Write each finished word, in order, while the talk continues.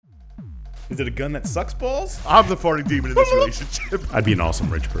Is it a gun that sucks balls? I'm the farting demon in this relationship. I'd be an awesome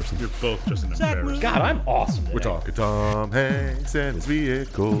rich person. You're both just an embarrassment. God, I'm awesome today. We're talking Tom Hanks and his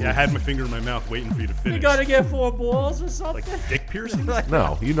vehicle. Yeah, I had my finger in my mouth waiting for you to finish. You gotta get 4 balls or something? Like dick piercing?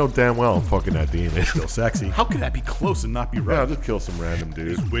 No, you know damn well I'm fucking that demon. Still sexy. How could that be close and not be Yeah, right? I'll just kill some random dude.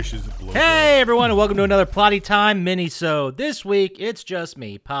 His wishes to blow. Hey everyone, and welcome to another Plotty Time mini-sode. This week, it's just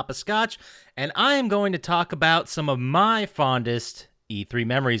me, Papa Scotch, and I am going to talk about some of my fondest E3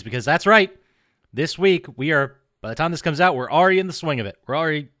 memories, because that's right, this week, by the time this comes out, we're already in the swing of it. We're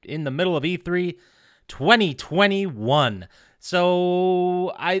already in the middle of E3 2021.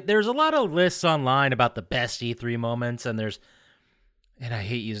 So, there's a lot of lists online about the best E3 moments, and I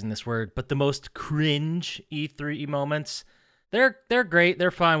hate using this word, but the most cringe E3 moments. They're great,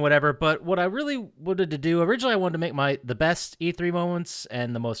 they're fine, whatever, but what I really wanted to do, originally I wanted to make the best E3 moments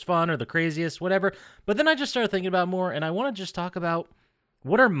and the most fun or the craziest, whatever, but then I just started thinking about more, and I want to just talk about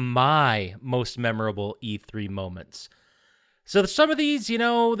what are my most memorable E3 moments. So some of these,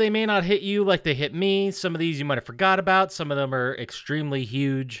 they may not hit you like they hit me. Some of these you might have forgot about. Some of them are extremely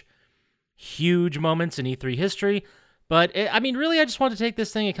huge moments in E3 history. But, really, I just want to take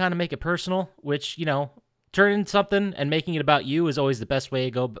this thing and kind of make it personal, which, turning something and making it about you is always the best way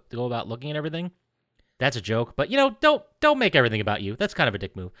to go about looking at everything. That's a joke, but, don't make everything about you. That's kind of a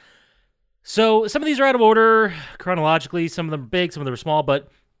dick move. So some of these are out of order chronologically. Some of them are big, some of them are small,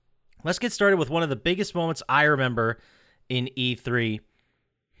 but let's get started with one of the biggest moments I remember in E3,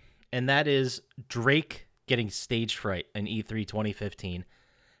 and that is Drake getting stage fright in E3 2015.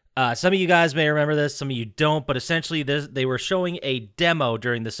 Some of you guys may remember this, some of you don't, but essentially they were showing a demo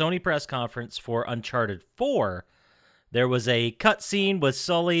during the Sony press conference for Uncharted 4. There was a cutscene with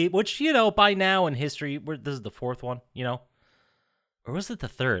Sully, which, by now in history, this is the fourth one, Or was it the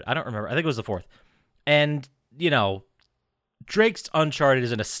third? I don't remember. I think it was the fourth. And, Drake's Uncharted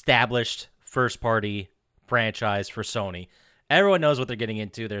is an established first-party franchise for Sony. Everyone knows what they're getting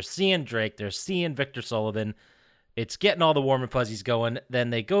into. They're seeing Drake. They're seeing Victor Sullivan. It's getting all the warm and fuzzies going.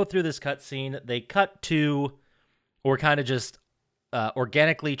 Then they go through this cutscene. They cut to, or kind of just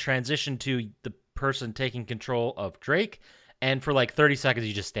organically transition to the person taking control of Drake. And for like 30 seconds,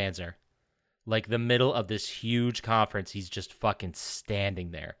 he just stands there. Like the middle of this huge conference, he's just fucking standing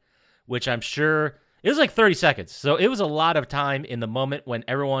there. Which I'm sure, it was like 30 seconds. So it was a lot of time in the moment when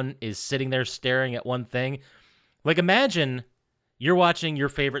everyone is sitting there staring at one thing. Like imagine you're watching your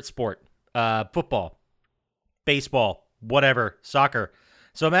favorite sport, football, baseball, whatever, soccer.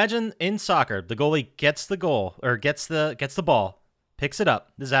 So imagine in soccer, the goalie gets the goal or gets the ball, picks it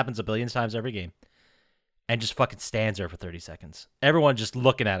up. This happens a billion times every game, and just fucking stands there for 30 seconds. Everyone just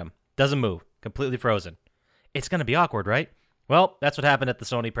looking at him, doesn't move, completely frozen. It's gonna be awkward, right? Well, that's what happened at the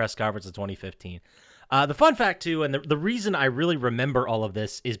Sony press conference in 2015. The fun fact too, and the reason I really remember all of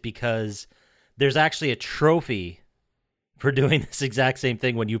this is because there's actually a trophy for doing this exact same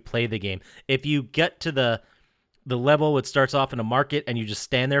thing when you play the game. If you get to the level, it starts off in a market and you just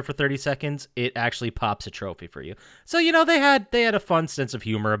stand there for 30 seconds, it actually pops a trophy for you. So, they had a fun sense of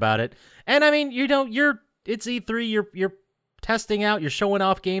humor about it. And it's E3, you're testing out, you're showing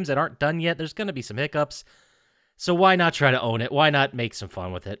off games that aren't done yet. There's going to be some hiccups. So why not try to own it? Why not make some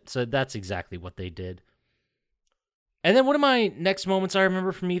fun with it? So that's exactly what they did. And then one of my next moments I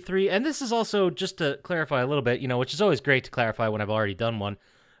remember from E3, and this is also just to clarify a little bit, which is always great to clarify when I've already done one,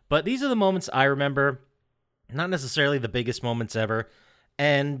 but these are the moments I remember, not necessarily the biggest moments ever,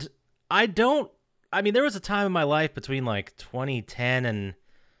 and there was a time in my life between like 2010 and,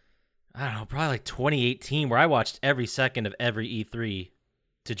 I don't know, probably like 2018 where I watched every second of every E3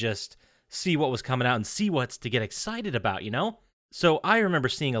 to just see what was coming out and see what's to get excited about, So I remember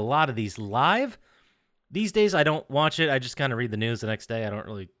seeing a lot of these live. These days, I don't watch it. I just kind of read the news the next day. I don't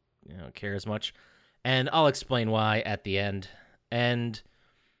really care as much. And I'll explain why at the end. And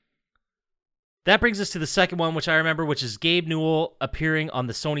that brings us to the second one, which I remember, which is Gabe Newell appearing on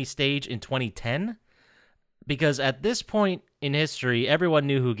the Sony stage in 2010. Because at this point in history, everyone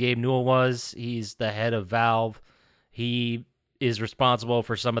knew who Gabe Newell was. He's the head of Valve. He is responsible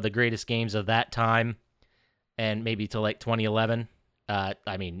for some of the greatest games of that time. And maybe till like 2011.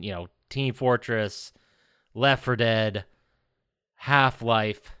 Team Fortress, Left 4 Dead,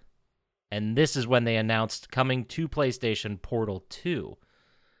 Half-Life, and this is when they announced coming to PlayStation Portal 2.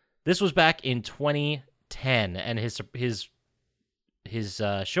 This was back in 2010, and his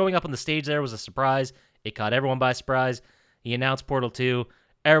showing up on the stage there was a surprise. It caught everyone by surprise. He announced Portal 2.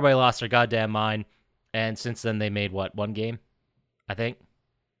 Everybody lost their goddamn mind, and since then they made, one game? I think?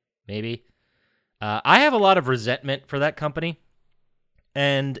 Maybe? I have a lot of resentment for that company,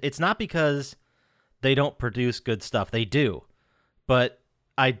 and it's not because they don't produce good stuff. They do. But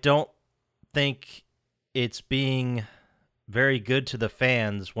I don't think it's being very good to the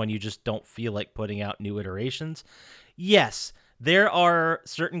fans when you just don't feel like putting out new iterations. Yes, there are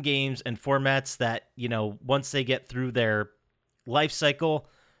certain games and formats that, once they get through their life cycle,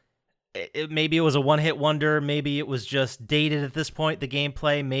 maybe it was a one-hit wonder, maybe it was just dated at this point, the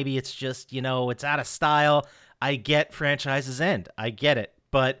gameplay, maybe it's just, it's out of style. I get franchises end. I get it.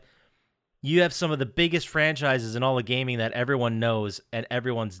 But you have some of the biggest franchises in all of gaming that everyone knows, and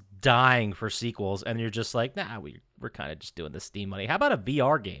everyone's dying for sequels, and you're just like, nah, we're kind of just doing this Steam money. How about a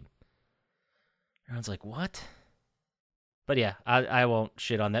VR game? Everyone's like, what? But yeah, I won't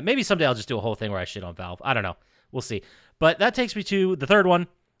shit on that. Maybe someday I'll just do a whole thing where I shit on Valve. I don't know. We'll see. But that takes me to the third one,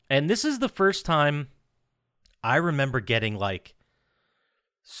 and this is the first time I remember getting, like,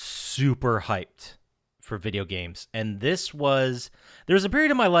 super hyped for video games. And there was a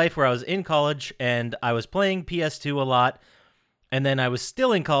period in my life where I was in college and I was playing PS2 a lot, and then I was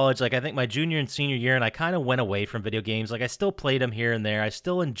still in college, like I think my junior and senior year, and I kind of went away from video games. Like I still played them here and there. I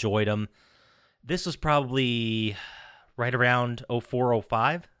still enjoyed them. This was probably right around 04,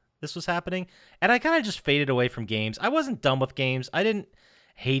 05 this was happening, and I kind of just faded away from games. I wasn't done with games. I didn't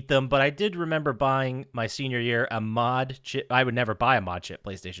hate them, but I did remember buying my senior year a mod chip. I would never buy a mod chip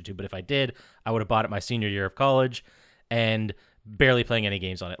PlayStation 2, but if I did, I would have bought it my senior year of college and barely playing any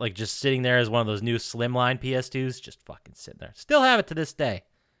games on it. Like just sitting there as one of those new slimline PS2s, just fucking sitting there. Still have it to this day.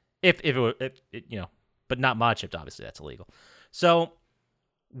 If but not mod chipped, obviously that's illegal. So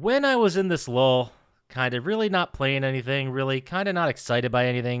when I was in this lull, kind of really not playing anything, really kind of not excited by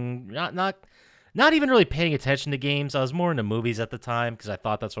anything, not even really paying attention to games. I was more into movies at the time because I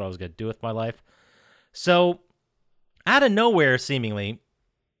thought that's what I was going to do with my life. So, out of nowhere, seemingly,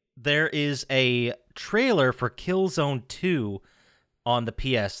 there is a trailer for Killzone 2 on the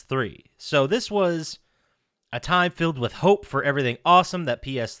PS3. So, this was a time filled with hope for everything awesome that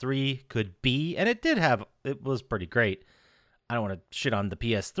PS3 could be, and it was pretty great. I don't want to shit on the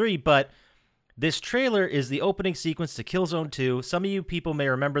PS3, but this trailer is the opening sequence to Killzone 2. Some of you people may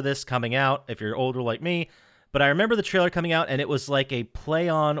remember this coming out if you're older like me, but I remember the trailer coming out, and it was like a play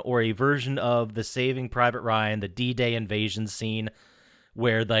on or a version of the Saving Private Ryan, the D-Day invasion scene,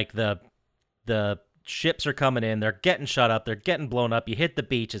 where like the ships are coming in, they're getting shot up, they're getting blown up, you hit the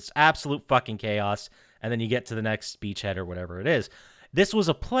beach, it's absolute fucking chaos, and then you get to the next beachhead or whatever it is. This was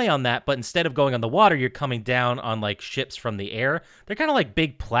a play on that, but instead of going on the water, you're coming down on like ships from the air. They're kind of like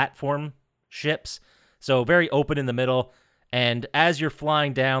big platform ships, so very open in the middle, and as you're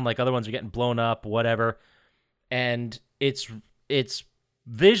flying down, like other ones are getting blown up, whatever, and it's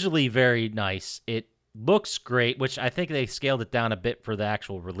visually very nice. It looks great, which I think they scaled it down a bit for the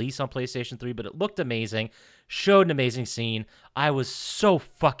actual release on PlayStation 3, but it looked amazing, showed an amazing scene. I was so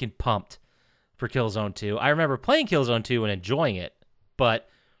fucking pumped for Killzone 2. I remember playing Killzone 2 and enjoying it, but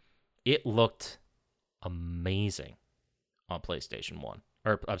it looked amazing on PlayStation 1.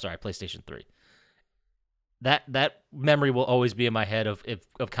 Or, I'm sorry, PlayStation 3. That memory will always be in my head of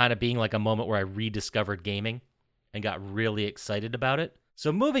kind of being like a moment where I rediscovered gaming and got really excited about it.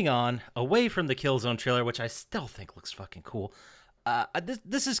 So moving on, away from the Killzone trailer, which I still think looks fucking cool.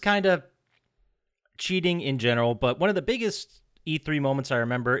 This is kind of cheating in general, but one of the biggest E3 moments I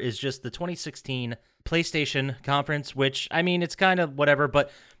remember is just the 2016 PlayStation conference, which, I mean, it's kind of whatever,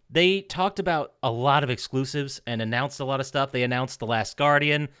 but they talked about a lot of exclusives and announced a lot of stuff. They announced The Last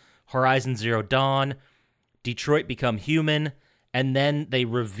Guardian, Horizon Zero Dawn, Detroit Become Human, and then they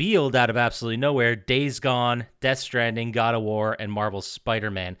revealed out of absolutely nowhere Days Gone, Death Stranding, God of War, and Marvel's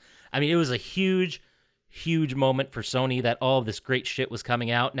Spider-Man. I mean, it was a huge, huge moment for Sony that all of this great shit was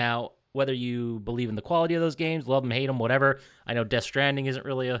coming out. Now, whether you believe in the quality of those games, love them, hate them, whatever. I know Death Stranding isn't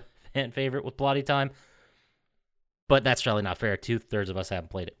really a fan favorite with Bloody Time, but that's really not fair. 2/3 of us haven't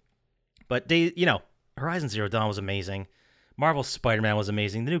played it. But, Horizon Zero Dawn was amazing. Marvel's Spider-Man was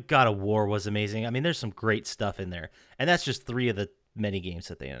amazing. The new God of War was amazing. I mean, there's some great stuff in there. And that's just 3 of the many games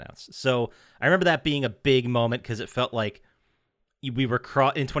that they announced. So I remember that being a big moment because it felt like we were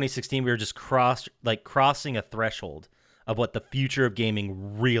in 2016, we were just crossing a threshold of what the future of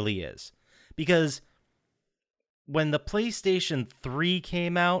gaming really is. Because when the PlayStation 3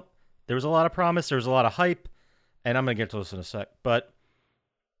 came out, there was a lot of promise, there was a lot of hype, and I'm going to get to this in a sec, but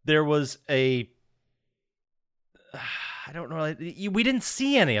there was I don't know, we didn't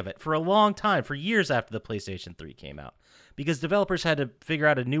see any of it for a long time, for years after the PlayStation 3 came out, because developers had to figure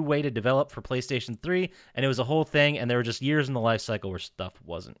out a new way to develop for PlayStation 3, and it was a whole thing, and there were just years in the life cycle where stuff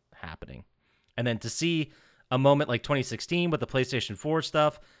wasn't happening. And then to see a moment like 2016 with the PlayStation 4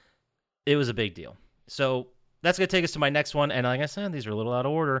 stuff, it was a big deal. So that's going to take us to my next one, and like I said, these are a little out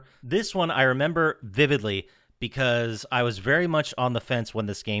of order. This one I remember vividly because I was very much on the fence when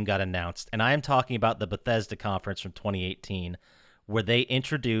this game got announced, and I am talking about the Bethesda conference from 2018, where they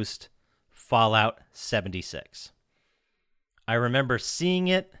introduced Fallout 76. I remember seeing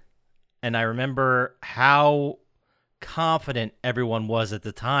it, and I remember how confident everyone was at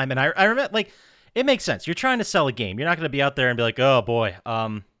the time, and I remember, like, it makes sense. You're trying to sell a game. You're not going to be out there and be like, oh boy,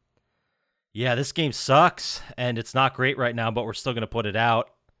 yeah, this game sucks, and it's not great right now, but we're still going to put it out.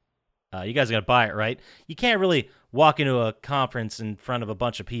 You guys are going to buy it, right? You can't really walk into a conference in front of a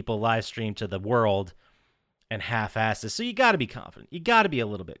bunch of people, live stream to the world, and half-ass this. So you got to be confident. You got to be a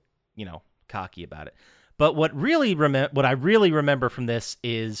little bit, cocky about it. But what I really remember from this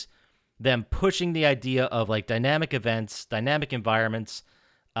is them pushing the idea of like dynamic events, dynamic environments.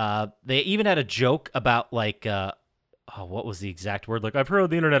 They even had a joke about like, what was the exact word? Like, I've heard on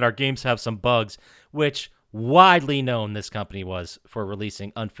the internet our games have some bugs, which widely known this company was for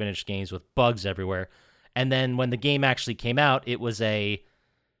releasing unfinished games with bugs everywhere. And then when the game actually came out, it was a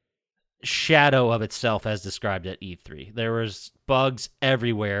shadow of itself as described at E3. There was bugs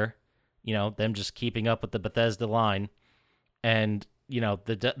everywhere, them just keeping up with the Bethesda line. And,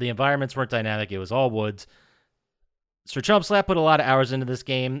 the environments weren't dynamic. It was all woods. Sir Chumpslap put a lot of hours into this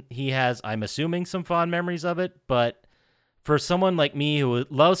game. He has, I'm assuming, some fond memories of it, but for someone like me who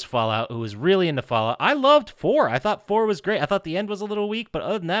loves Fallout, who was really into Fallout, I loved 4. I thought 4 was great. I thought the end was a little weak, but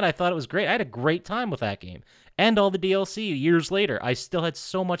other than that, I thought it was great. I had a great time with that game. And all the DLC years later. I still had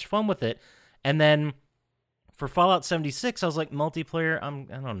so much fun with it. And then for Fallout 76, I was like, multiplayer, I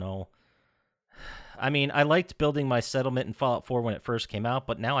don't know. I mean, I liked building my settlement in Fallout 4 when it first came out,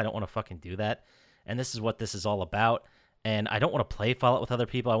 but now I don't want to fucking do that. And this is what this is all about. And I don't want to play Fallout with other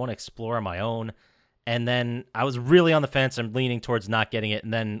people. I want to explore on my own. And then I was really on the fence. I'm leaning towards not getting it.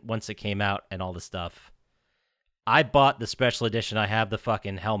 And then once it came out and all the stuff, I bought the special edition. I have the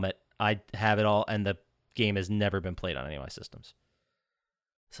fucking helmet. I have it all. And the game has never been played on any of my systems.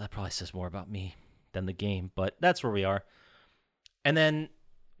 So that probably says more about me than the game. But that's where we are. And then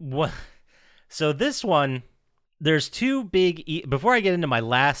what? So this one, there's two big... Before I get into my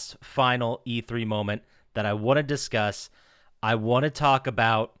last final E3 moment that I want to discuss, I want to talk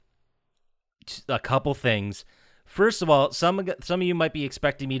about a couple things. First of all, some of you might be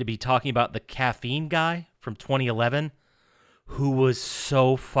expecting me to be talking about the caffeine guy from 2011, who was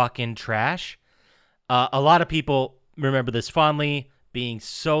so fucking trash. A lot of people remember this fondly, being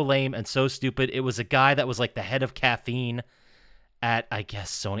so lame and so stupid. It was a guy that was like the head of caffeine at, I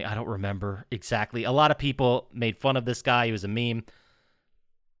guess, Sony. I don't remember exactly. A lot of people made fun of this guy. He was a meme.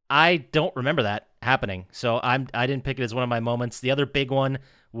 I don't remember that happening, so I didn't pick it as one of my moments. The other big one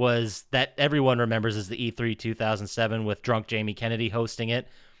was that everyone remembers is the E3 2007 with drunk Jamie Kennedy hosting it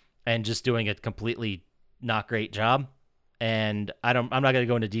and just doing a completely not great job. And I'm not going to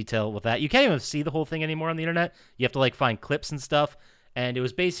go into detail with that. You can't even see the whole thing anymore on the internet. You have to like find clips and stuff. And it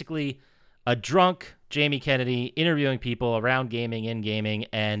was basically a drunk Jamie Kennedy interviewing people around gaming, in gaming,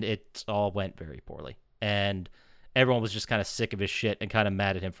 and it all went very poorly. And everyone was just kind of sick of his shit and kind of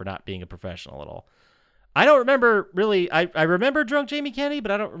mad at him for not being a professional at all. I don't remember really. I remember drunk Jamie Kennedy,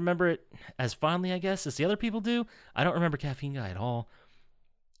 but I don't remember it as fondly, I guess, as the other people do. I don't remember Caffeine Guy at all.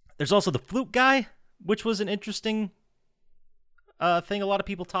 There's also the Flute Guy, which was an interesting thing a lot of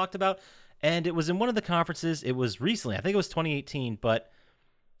people talked about. And it was in one of the conferences. It was recently. I think it was 2018. But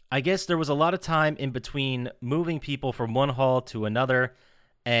I guess there was a lot of time in between moving people from one hall to another.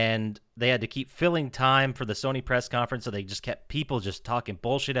 And they had to keep filling time for the Sony press conference. So they just kept people just talking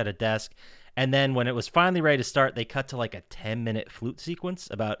bullshit at a desk. And then when it was finally ready to start, they cut to like a 10-minute flute sequence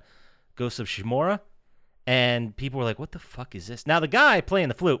about Ghosts of Tsushima. And people were like, what the fuck is this? Now, the guy playing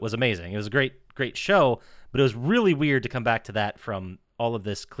the flute was amazing. It was a great show, but it was really weird to come back to that from all of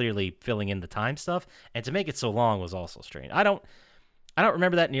this clearly filling in the time stuff. And to make it so long was also strange. I don't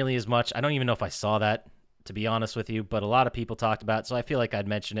remember that nearly as much. I don't even know if I saw that, to be honest with you, but a lot of people talked about it, so I feel like I'd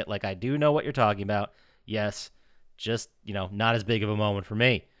mention it. Like, I do know what you're talking about. Yes, just, not as big of a moment for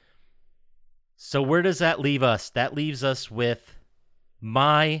me. So where does that leave us? That leaves us with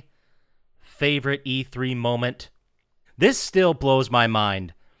my favorite E3 moment. This still blows my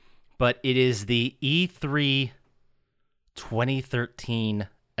mind, but it is the E3 2013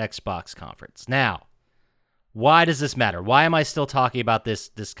 Xbox conference. Now, why does this matter? Why am I still talking about this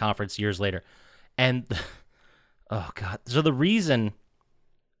conference years later? And, oh God. So the reason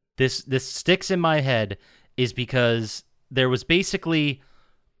this sticks in my head is because there was basically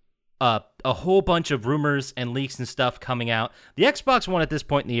a whole bunch of rumors and leaks and stuff coming out. The Xbox One at this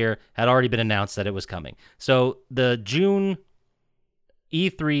point in the year had already been announced that it was coming. So the June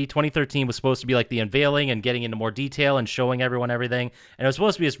E3 2013 was supposed to be like the unveiling and getting into more detail and showing everyone everything. And it was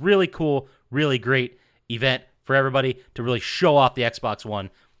supposed to be this really cool, really great event for everybody to really show off the Xbox One.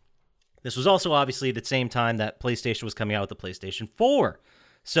 This was also obviously the same time that PlayStation was coming out with the PlayStation 4.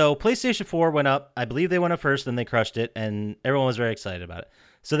 So PlayStation 4 went up. I believe they went up first, then they crushed it, and everyone was very excited about it.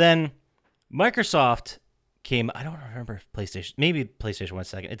 So then Microsoft came. I don't remember if PlayStation, maybe PlayStation went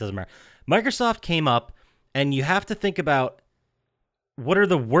second. It doesn't matter. Microsoft came up, and you have to think about what are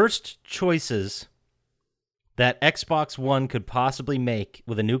the worst choices that Xbox One could possibly make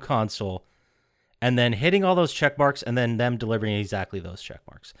with a new console, and then hitting all those check marks and then them delivering exactly those check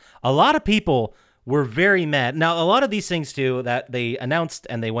marks. A lot of people were very mad. Now, a lot of these things, too, that they announced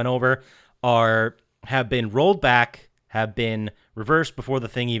and they went over have been rolled back, have been reversed before the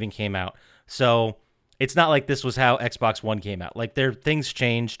thing even came out. So it's not like this was how Xbox One came out. Like, things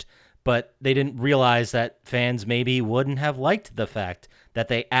changed, but they didn't realize that fans maybe wouldn't have liked the fact that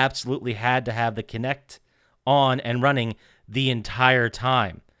they absolutely had to have the Kinect on and running the entire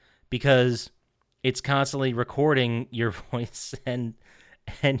time, because it's constantly recording your voice and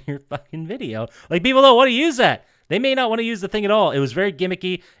your fucking video. Like, people don't want to use that. They may not want to use the thing at all. It was very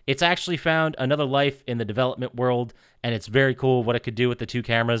gimmicky. It's actually found another life in the development world, and it's very cool what it could do with the two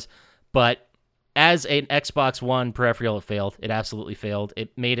cameras. But as an Xbox One peripheral, it failed. It absolutely failed.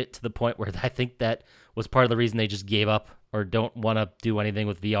 It made it to the point where I think that was part of the reason they just gave up or don't want to do anything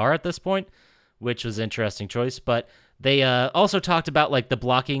with VR at this point, which was an interesting choice. But they also talked about like the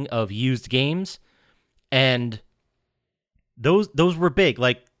blocking of used games, and those were big.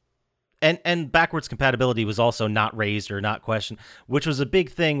 Like, and backwards compatibility was also not raised or not questioned, which was a big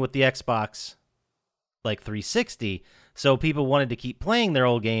thing with the Xbox like 360. So people wanted to keep playing their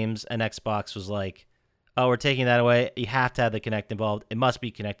old games, and Xbox was like, oh, we're taking that away. You have to have the Kinect involved. It must be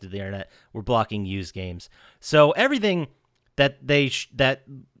connected to the internet. We're blocking used games. So everything that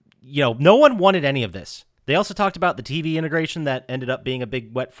no one wanted any of this. They also talked about the TV integration that ended up being a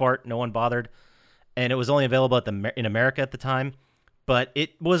big wet fart. No one bothered. And it was only available in America at the time. But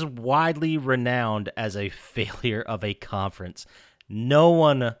it was widely renowned as a failure of a conference. No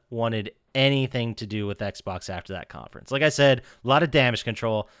one wanted anything to do with Xbox after that conference. Like I said, a lot of damage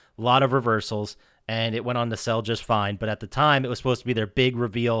control, a lot of reversals, and it went on to sell just fine. But at the time, it was supposed to be their big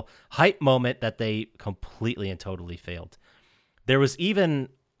reveal hype moment that they completely and totally failed. There was even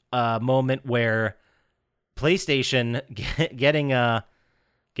a moment where PlayStation getting a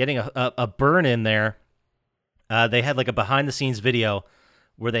burn in there. They had like a behind-the-scenes video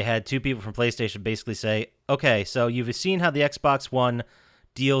where they had two people from PlayStation basically say, okay, so you've seen how the Xbox One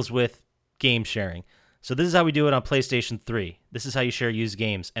deals with game sharing. So this is how we do it on PlayStation 3. This is how you share used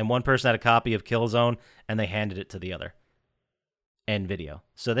games. And one person had a copy of Killzone, and they handed it to the other. End video.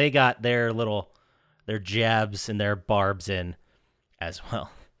 So they got their jabs and their barbs in as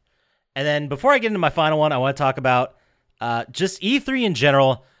well. And then before I get into my final one, I want to talk about just E3 in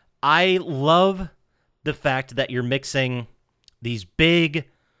general. I love the fact that you're mixing these big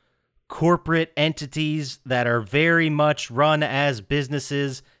corporate entities that are very much run as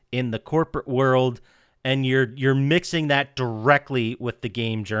businesses in the corporate world, and you're mixing that directly with the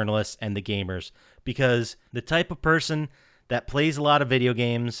game journalists and the gamers, because the type of person that plays a lot of video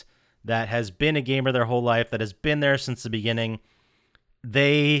games, that has been a gamer their whole life, that has been there since the beginning,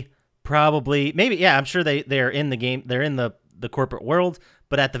 they probably, I'm sure they're in the game, they're in the corporate world,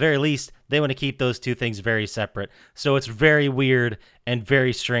 but at the very least, they want to keep those two things very separate. So it's very weird and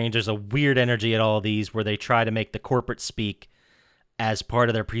very strange. There's a weird energy at all of these where they try to make the corporate speak as part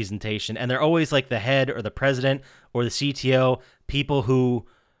of their presentation. And they're always like the head or the president or the CTO, people who,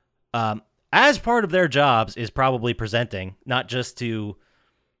 as part of their jobs, is probably presenting, not just to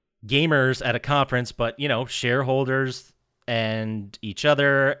gamers at a conference, but, shareholders and each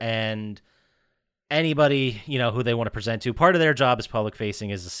other and anybody, who they want to present to. Part of their job is public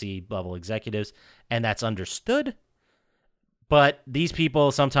facing as the C-level executives, and that's understood. But these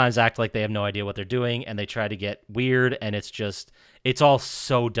people sometimes act like they have no idea what they're doing, and they try to get weird, and it's all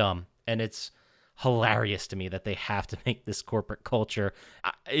so dumb. And it's hilarious to me that they have to make this corporate culture.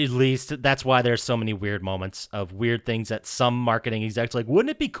 At least that's why there's so many weird moments of weird things that some marketing execs like,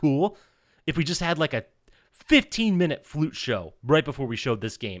 wouldn't it be cool if we just had like a 15-minute flute show right before we showed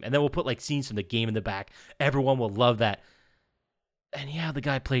this game, and then we'll put like scenes from the game in the back. Everyone will love that. And yeah, the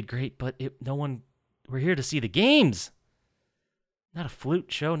guy played great, but we're here to see the games, not a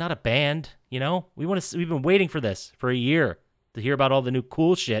flute show, not a band. We've been waiting for this for a year to hear about all the new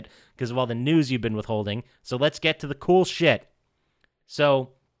cool shit because of all the news you've been withholding. So let's get to the cool shit.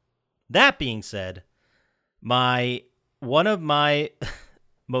 So that being said, one of my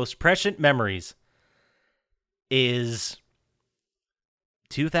most prescient memories is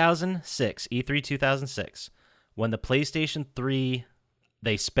 2006, E3 2006, when the PlayStation 3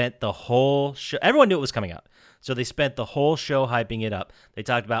 They spent the whole show. Everyone knew it was coming out. So they spent the whole show hyping it up. They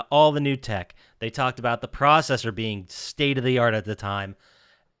talked about all the new tech. They talked about the processor being state of the art at the time.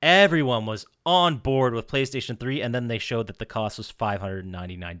 Everyone was on board with PlayStation 3, and then they showed that the cost was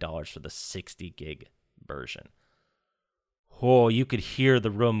 $599 for the 60 gig version. Oh, you could hear the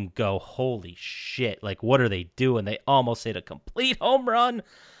room go, holy shit, like, what are they doing? They almost hit a complete home run.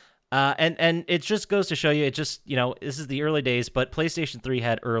 And it just goes to show you, it just, this is the early days, but PlayStation 3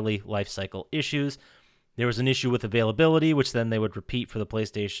 had early life cycle issues. There was an issue with availability, which then they would repeat for the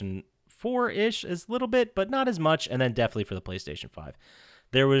PlayStation 4-ish as a little bit, but not as much, and then definitely for the PlayStation 5.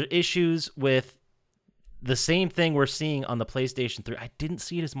 There were issues with the same thing we're seeing on the PlayStation 3. I didn't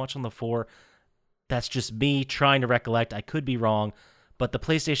see it as much on the 4. That's just me trying to recollect. I could be wrong, but the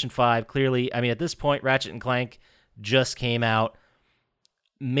PlayStation 5, clearly, at this point, Ratchet & Clank just came out.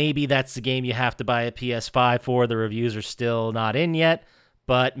 Maybe that's the game you have to buy a PS5 for. The reviews are still not in yet,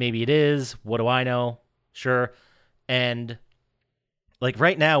 but maybe it is. What do I know? Sure. And like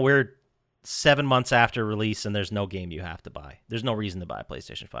right now, we're 7 months after release, and there's no game you have to buy. There's no reason to buy a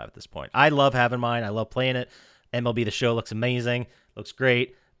PlayStation 5 at this point. I love having mine. I love playing it. MLB The Show looks amazing. Looks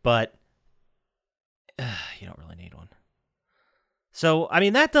great, but you don't really need one. So,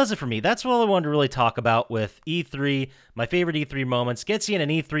 that does it for me. That's all I wanted to really talk about with E3. My favorite E3 moments. Gets you in an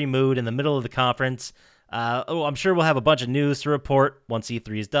E3 mood in the middle of the conference. I'm sure we'll have a bunch of news to report once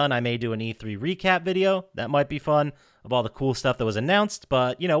E3 is done. I may do an E3 recap video. That might be fun, of all the cool stuff that was announced.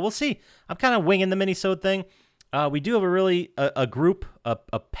 But, we'll see. I'm kind of winging the minisode thing. We do have a group,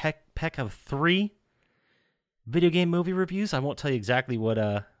 a peck of 3 video game movie reviews. I won't tell you exactly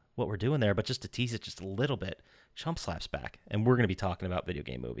what we're doing there, but just to tease it just a little bit. Chump Slap's back, and we're going to be talking about video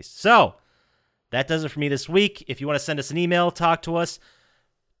game movies. So, that does it for me this week. If you want to send us an email, talk to us,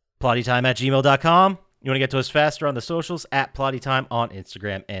 plottytime@gmail.com. You want to get to us faster on the socials, @plottytime on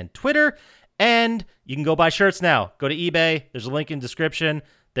Instagram and Twitter. And you can go buy shirts now. Go to eBay. There's a link in the description.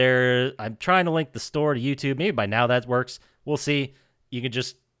 I'm trying to link the store to YouTube. Maybe by now that works. We'll see. You can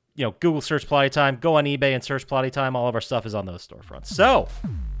just, Google search Plotty Time. Go on eBay and search Plotty Time. All of our stuff is on those storefronts. So,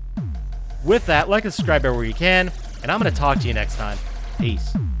 with that, like and subscribe everywhere you can, and I'm going to talk to you next time.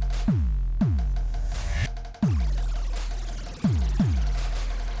 Peace.